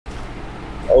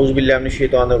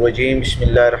औज़ुबिल्लाहिमिनश्शैतानिर्रजीम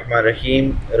बिस्मिल्लाहिर्रहमानिर्रहीम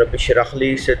रब्बि इश्रह ली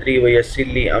सदरी व यस्सिर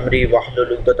ली अमरी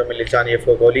वहलुल उक़दतम मिन लिसानी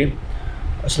यफ़क़हू क़ौली।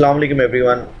 Assalamu alaikum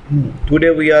everyone.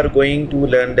 Today we are going to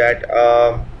learn that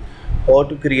how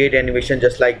to create animation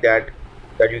just like that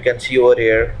you can see over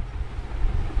here.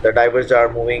 The divers are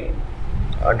moving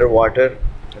underwater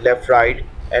left right,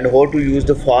 and how to use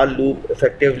the for loop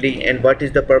effectively, and what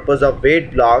is the purpose of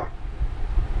wait block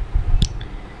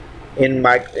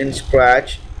in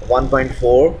Scratch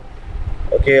 1.4.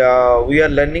 Okay, we are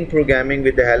learning programming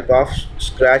with the help of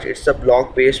Scratch. It's a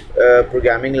block based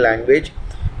programming language,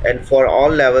 and for all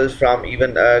levels from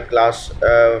even class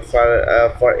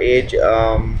for age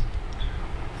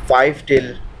 5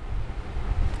 till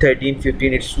 13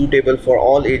 15, it's suitable for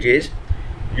all ages.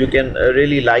 You can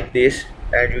really like this,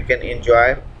 and you can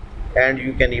enjoy, and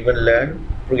you can even learn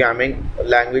programming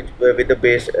language with the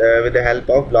base with the help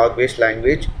of block based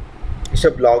language. It's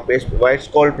a block based. Why it's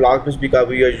called block based? Because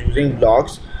we are using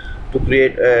blocks to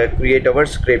create our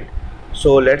script.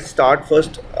 So let's start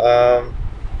first.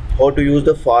 How to use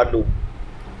the for loop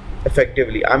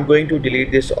effectively. I'm going to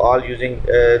delete this all using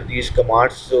these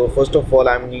commands. So first of all,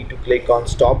 I need to click on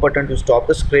stop button to stop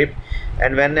the script,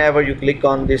 and whenever you click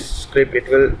on this script, it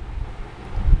will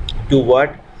do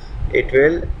what? It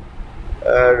will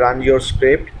run your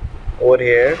script over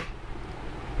here.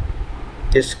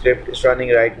 This script is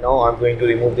running right now. I'm going to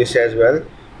remove this as well.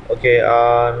 Okay,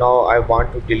 now I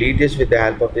want to delete this with the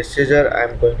help of this scissor.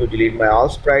 I'm going to delete my all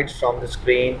sprites from the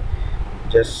screen.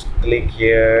 Just click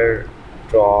here,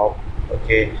 drop.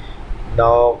 Okay,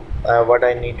 now what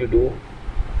I need to do,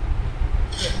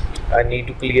 I need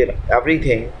to clear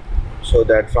everything so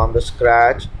that from the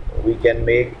scratch we can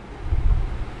make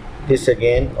this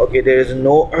again. Okay, there is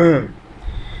no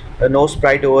no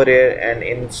sprite over here, and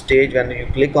in stage, when you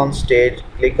click on stage,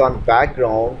 click on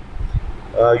background,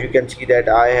 you can see that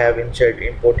I have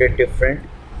imported different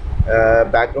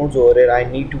backgrounds over here. I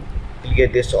need to clear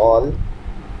this all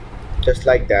just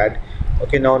like that.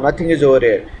 Okay, now nothing is over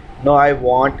here. Now I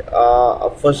want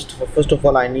first of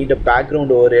all, I need a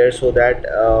background over here so that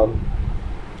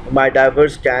my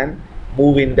divers can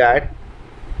move in that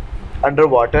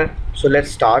underwater. So let's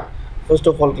start. First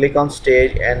of all, click on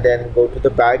stage and then go to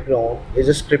the background. Is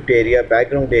a script area,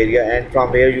 background area, and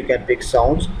from here you can pick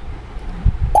sounds.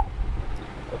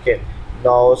 Okay,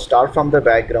 now start from the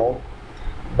background.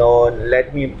 Now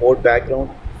let me import background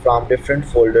from different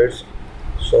folders.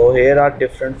 So here are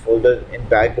different folders in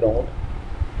background.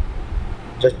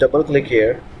 Just double click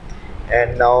here,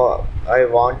 and now I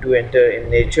want to enter in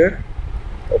nature.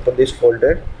 Open this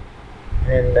folder,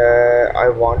 and I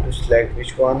want to select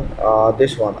which one,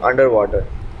 this one, underwater.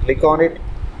 Click on it.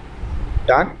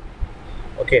 Done.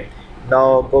 Okay,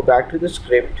 now go back to the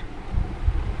script.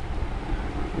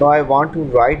 Now I want to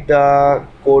write the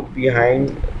code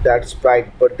behind that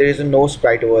sprite, but there is no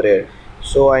sprite over here.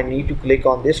 So I need to click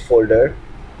on this folder,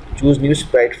 choose new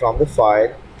sprite from the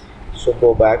file. So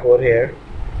go back over here.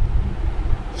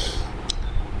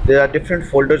 There are different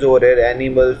folders over here: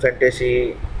 animal,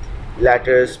 fantasy,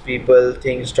 letters, people,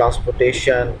 things,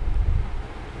 transportation.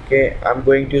 Okay, I'm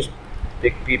going to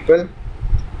pick people,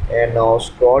 and now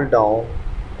scroll down,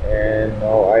 and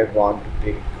now I want to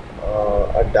pick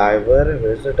a diver.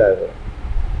 Where is the diver?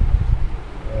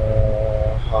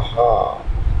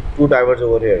 Two divers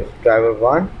over here. Diver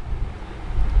 1.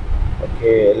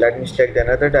 Okay, let me select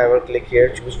another diver. Click here,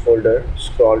 choose folder,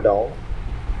 scroll down,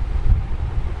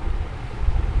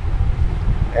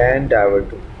 and diver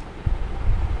 2.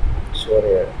 So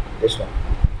here, this one.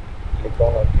 Click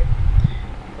on OK.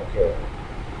 Okay.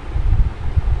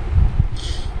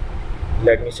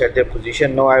 Let me set their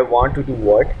position. Now I want to do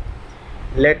what?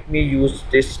 Let me use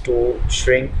this to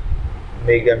shrink,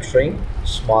 make them shrink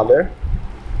smaller,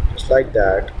 just like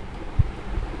that.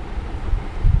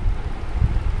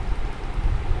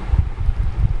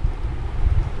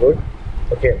 Good.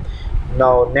 Okay,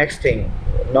 now next thing,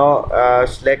 now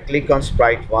click on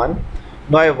sprite 1.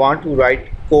 Now I want to write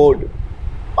code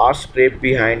or script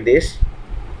behind this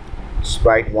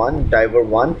sprite 1, diver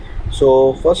 1.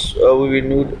 So first we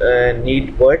will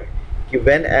need what?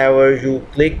 Whenever you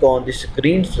click on this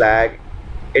green flag,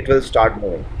 it will start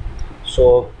moving.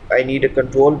 So I need a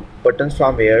control buttons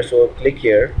from here. So click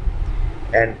here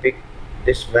and pick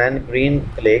this. When green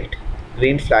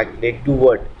flag click, do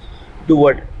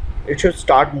what? It should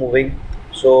start moving.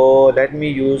 So let me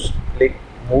use click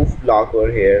move block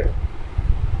over here,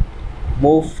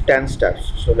 move 10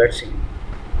 steps. So let's see,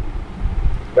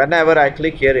 whenever I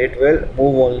click here, it will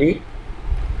move only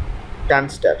 10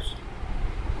 steps.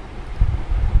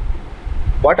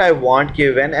 What I want,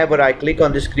 whenever I click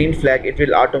on this green flag, it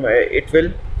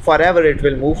will forever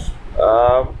move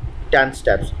uh, 10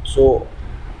 steps. So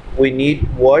we need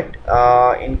what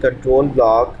in control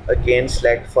block, again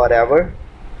select forever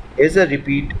is a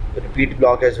repeat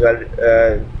block as well.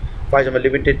 For example,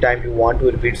 limited time you want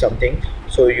to repeat something,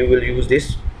 so you will use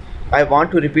this. I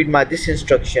want to repeat my this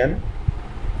instruction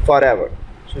forever,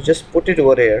 so just put it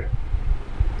over here,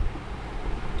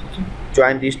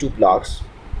 join these two blocks,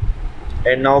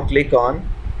 and now click on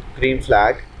green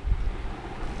flag,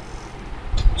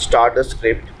 start the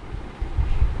script.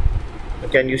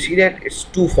 Can you see that it's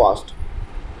too fast?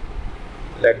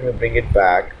 Let me bring it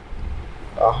back.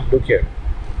 Look here,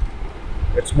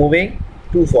 it's moving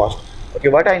too fast. Okay,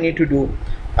 what I need to do,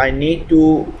 I need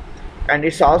to, and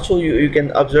it's also, you can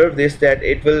observe this, that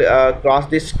it will cross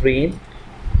this screen.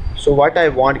 So what I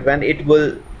want, when it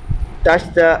will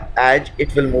touch the edge,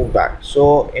 it will move back.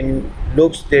 So in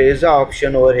loops there is an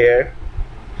option over here.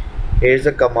 Here's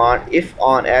the command, if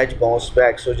on edge bounce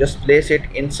back. So just place it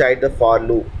inside the for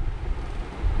loop.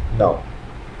 No,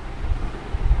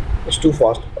 it's too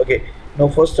fast. Okay, now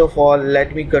first of all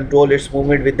let me control its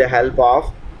movement with the help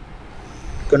of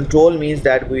control, means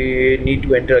that we need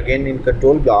to enter again in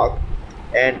control block,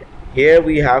 and here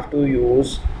we have to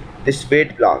use this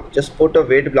wait block. Just put a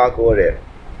wait block over here.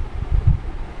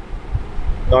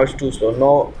 Now it's too slow.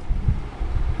 Now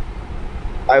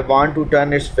I want to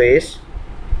turn its face.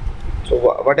 So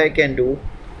what I can do,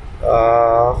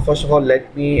 first of all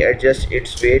let me adjust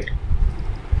its weight.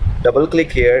 Double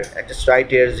click here and just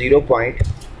write here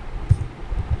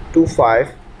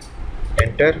 0.25,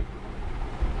 enter.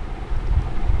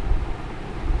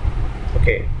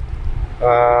 Okay,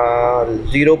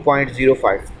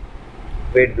 0.05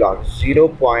 weight block,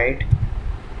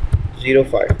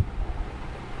 0.05.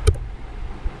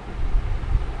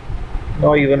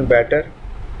 Now even better.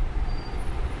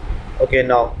 Okay,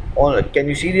 now can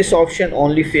you see this option,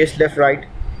 only face left right?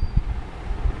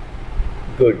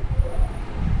 Good.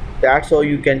 That's how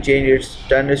you can change its,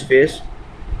 turn its face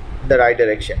in the right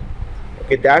direction.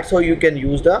 Okay, that's how you can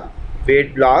use the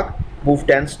wait block, move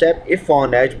 10 step, if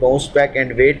on edge bounce back,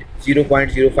 and wait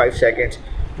 0.05 seconds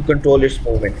to control its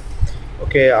movement.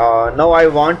 Okay, now I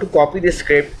want to copy this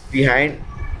script behind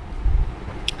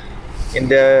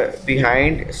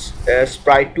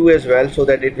sprite 2 as well, so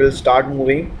that it will start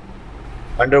moving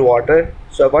underwater.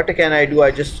 So what can I do,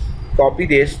 I just copy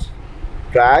this,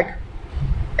 drag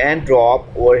and drop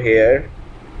over here,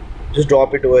 just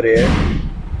drop it over here.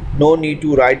 No need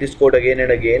to write this code again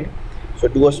and again, so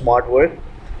do a smart work.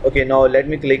 Okay, now let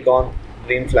me click on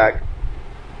green flag.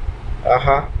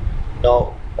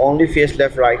 Now only face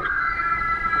left right.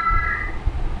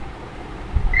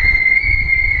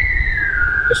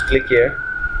 Just click here,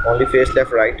 only face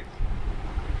left right.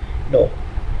 No,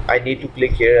 I need to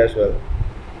click here as well.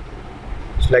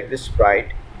 Select this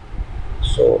sprite,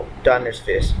 so turn its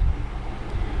face.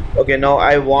 Okay, now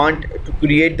I want to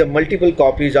create the multiple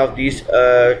copies of these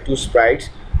two sprites.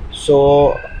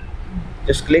 So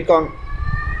just click on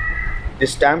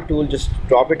this stamp tool, just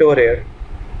drop it over here.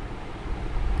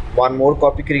 One more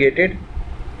copy created.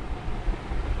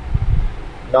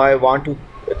 Now I want to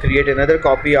create another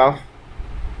copy of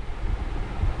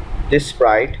this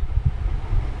sprite.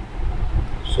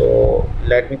 So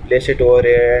let me place it over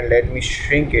here and let me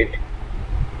shrink it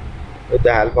with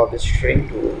the help of this shrink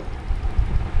tool.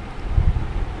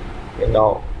 And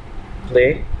now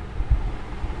play.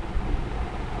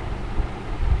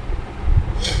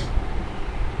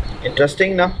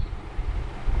 Interesting now.